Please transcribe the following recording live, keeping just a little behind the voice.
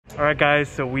Alright guys,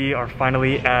 so we are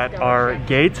finally at our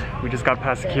gate. We just got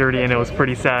past security and it was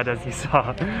pretty sad as you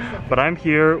saw. But I'm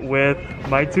here with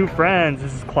my two friends.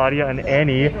 This is Claudia and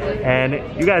Annie. And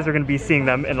you guys are going to be seeing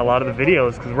them in a lot of the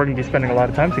videos because we're going to be spending a lot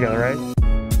of time together, right?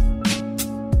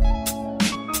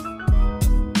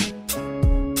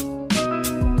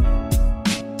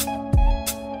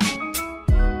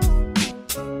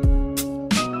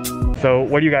 So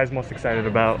what are you guys most excited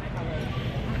about?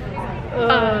 Do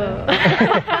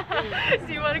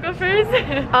you want to go first?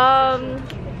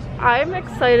 I'm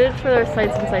excited for their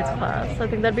Sights and Sights class. I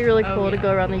think that'd be really cool to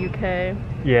go around the UK.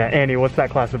 Yeah, Annie, what's that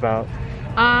class about?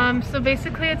 So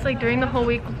basically it's like during the whole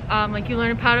week, like you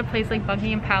learn about a place like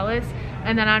Buckingham Palace,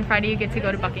 and then on Friday you get to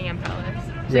go to Buckingham Palace.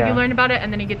 So you learn about it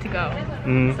and then you get to go.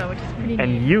 So which is pretty neat.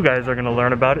 And you guys are gonna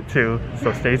learn about it too,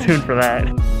 so stay tuned for that.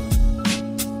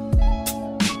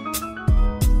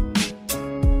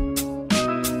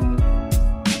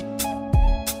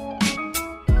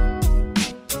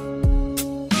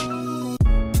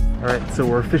 Alright, so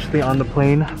we're officially on the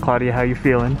plane. Claudia, how you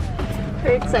feeling?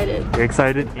 Very excited. You're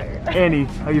excited? Annie,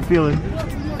 how you feeling?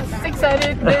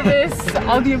 Excited, nervous,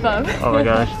 all the above. Oh my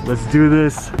gosh, let's do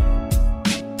this.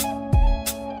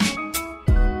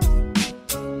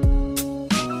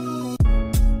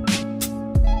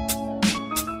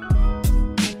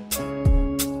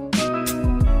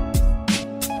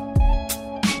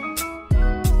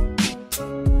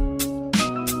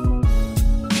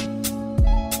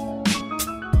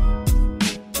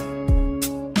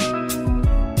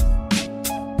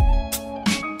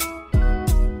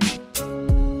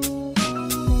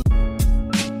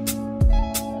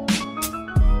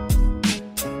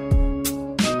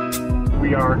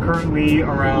 We are currently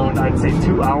around, I'd say,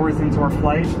 2 hours into our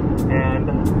flight, and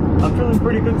I'm feeling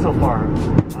pretty good so far.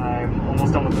 I'm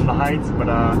almost done within the Heights, but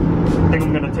I think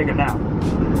I'm gonna take a nap.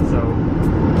 So,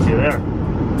 see you there.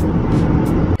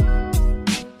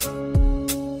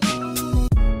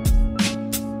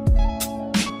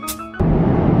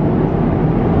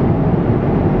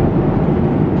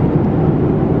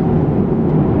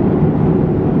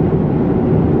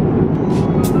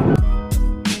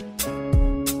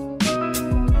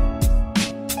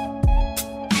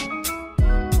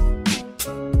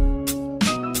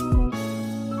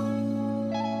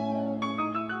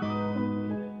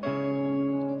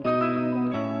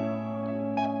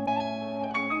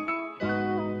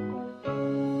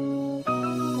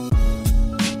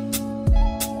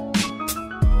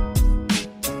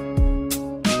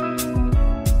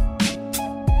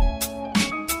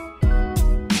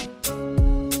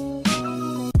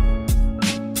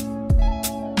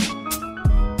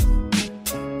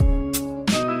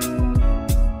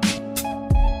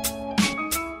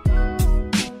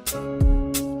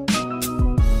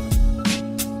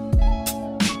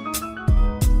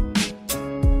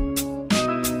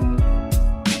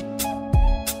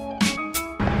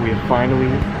 We have finally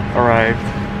arrived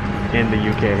in the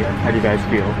UK. How do you guys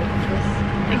feel?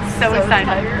 It's so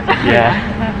excited. Yeah.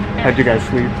 How'd you guys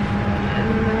sleep?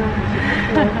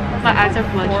 My eyes are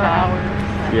bloodshot.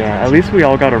 Yeah, at least we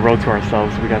all got a row to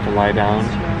ourselves. We got to lie down,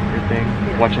 everything.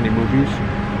 Watch any movies?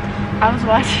 I was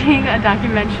watching a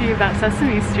documentary about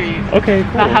Sesame Street. Okay,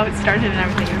 cool. About how it started and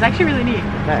everything. It was actually really neat.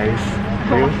 Nice.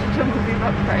 I watched a movie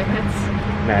about primates.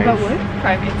 Nice. About what?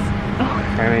 Primates.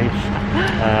 Primates.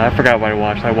 I forgot what I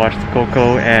watched. I watched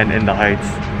Coco and In the Heights.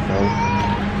 So,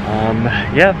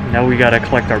 yeah, now we gotta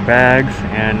collect our bags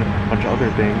and a bunch of other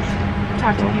things.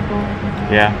 Talk to people.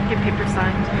 Yeah. Get paper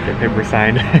signed. Get paper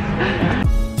signed.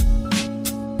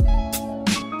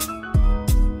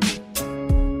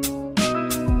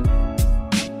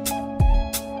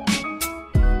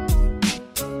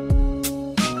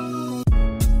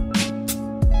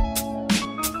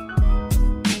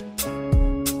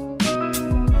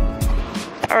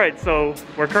 Alright, so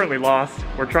we're currently lost.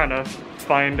 We're trying to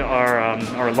find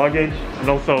our luggage, and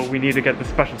also we need to get the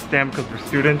special stamp because we're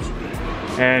students,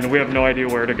 and we have no idea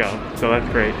where to go, so that's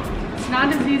great. It's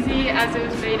not as easy as it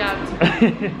was made out to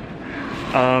be.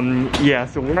 Yeah,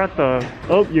 so we're at the...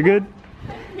 Oh, you good?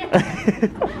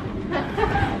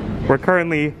 We're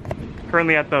currently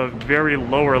at the very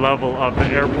lower level of the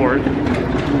airport,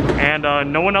 and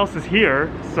no one else is here,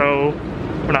 so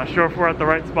we're not sure if we're at the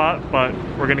right spot, but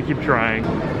we're gonna keep trying.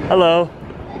 Hello.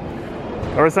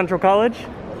 Or Central College?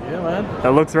 Yeah, man.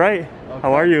 That looks right. Okay.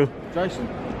 How are you? Jason?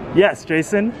 Yes,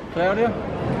 Jason. Claudia?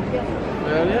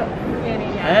 Claudia?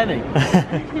 Annie.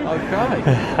 Okay.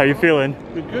 How you feeling?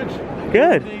 Good.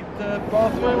 Good. Need a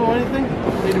bathroom or anything?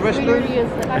 Need a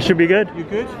restroom? I should be good. You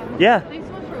good? Yeah. Thanks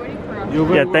so much for waiting for us.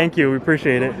 You're Yeah, thank you. We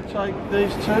appreciate it. Take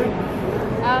these two.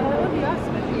 That would be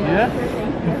awesome if you Yeah?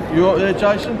 Thank you. You up there,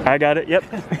 Jason? I got it, yep.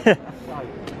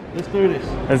 Let's do this.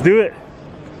 Let's do it.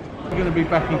 We're going to be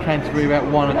back in Canterbury about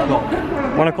 1 o'clock.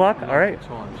 1 o'clock? All right.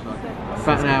 Time, so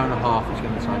about an hour and a half it's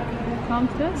going to take.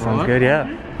 Sounds good. Sounds good, yeah.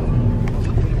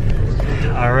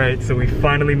 All right, so we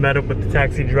finally met up with the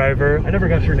taxi driver. I never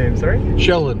got your name, sorry?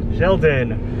 Sheldon.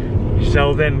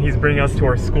 Sheldon, he's bringing us to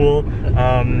our school.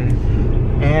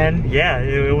 And yeah,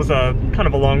 it was a kind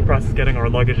of a long process getting our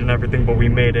luggage and everything, but we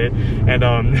made it. And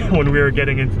when we were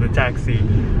getting into the taxi,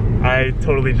 I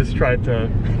totally just tried to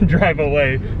drive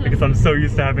away because I'm so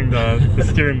used to having the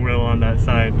steering wheel on that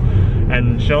side.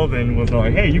 And Sheldon was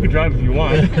like, hey, you can drive if you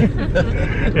want.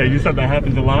 Yeah, you said that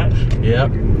happens a lot?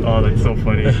 Yep. Oh, that's so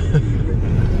funny.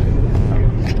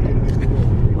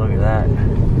 Look at that.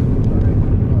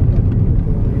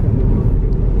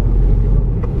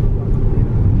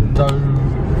 So,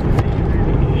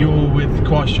 you're with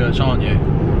Christchurch, aren't you?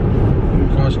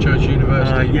 Christchurch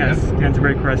University? Yes, yeah?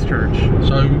 Canterbury Christchurch.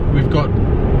 So, we've got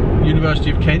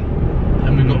University of Kent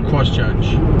and we've got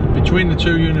Christchurch. Between the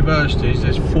two universities,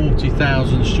 there's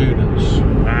 40,000 students.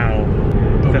 Wow.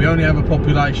 But we only have a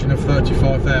population of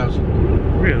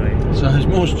 35,000. Really? So there's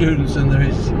more students than there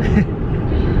is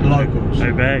locals.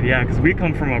 I bet, yeah, because we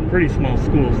come from a pretty small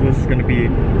school, so this is going to be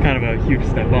kind of a huge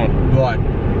step up. Right.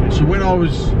 So when I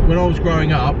was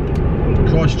growing up,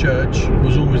 Christchurch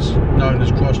was always known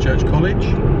as Christchurch College,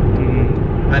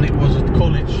 and it was a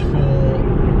college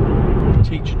for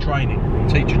teacher training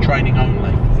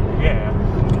only. Yeah.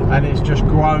 And it's just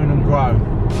grown and grown,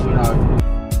 you know.